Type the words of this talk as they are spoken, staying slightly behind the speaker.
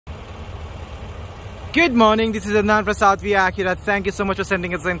Good morning, this is Edmonton for Southview Acura. Thank you so much for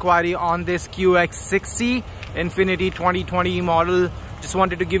sending us an inquiry on this QX60 Infiniti 2020 model. Just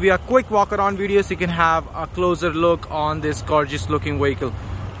wanted to give you a quick walk around video so you can have a closer look on this gorgeous looking vehicle.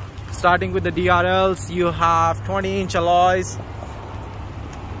 Starting with the DRLs, you have 20-inch alloys.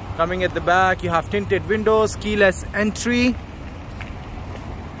 Coming at the back, you have tinted windows, keyless entry,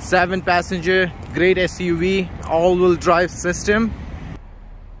 7-passenger, great SUV, all-wheel drive system.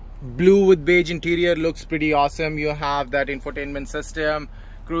 Blue with beige interior looks pretty awesome. You have that infotainment system,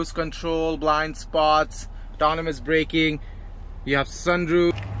 cruise control, blind spots, autonomous braking. You have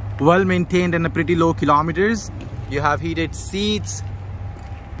sunroof, well maintained and a pretty low kilometers. You have heated seats,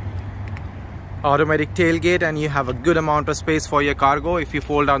 automatic tailgate, and you have a good amount of space for your cargo. If you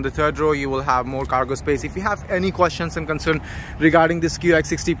fold down the third row, you will have more cargo space. If you have any questions and concern regarding this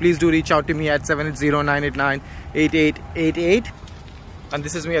QX60, please do reach out to me at 780-989-8888. And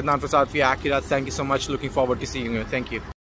this is me, Edmonton for Southview Acura. Thank you so much. Looking forward to seeing you. Thank you.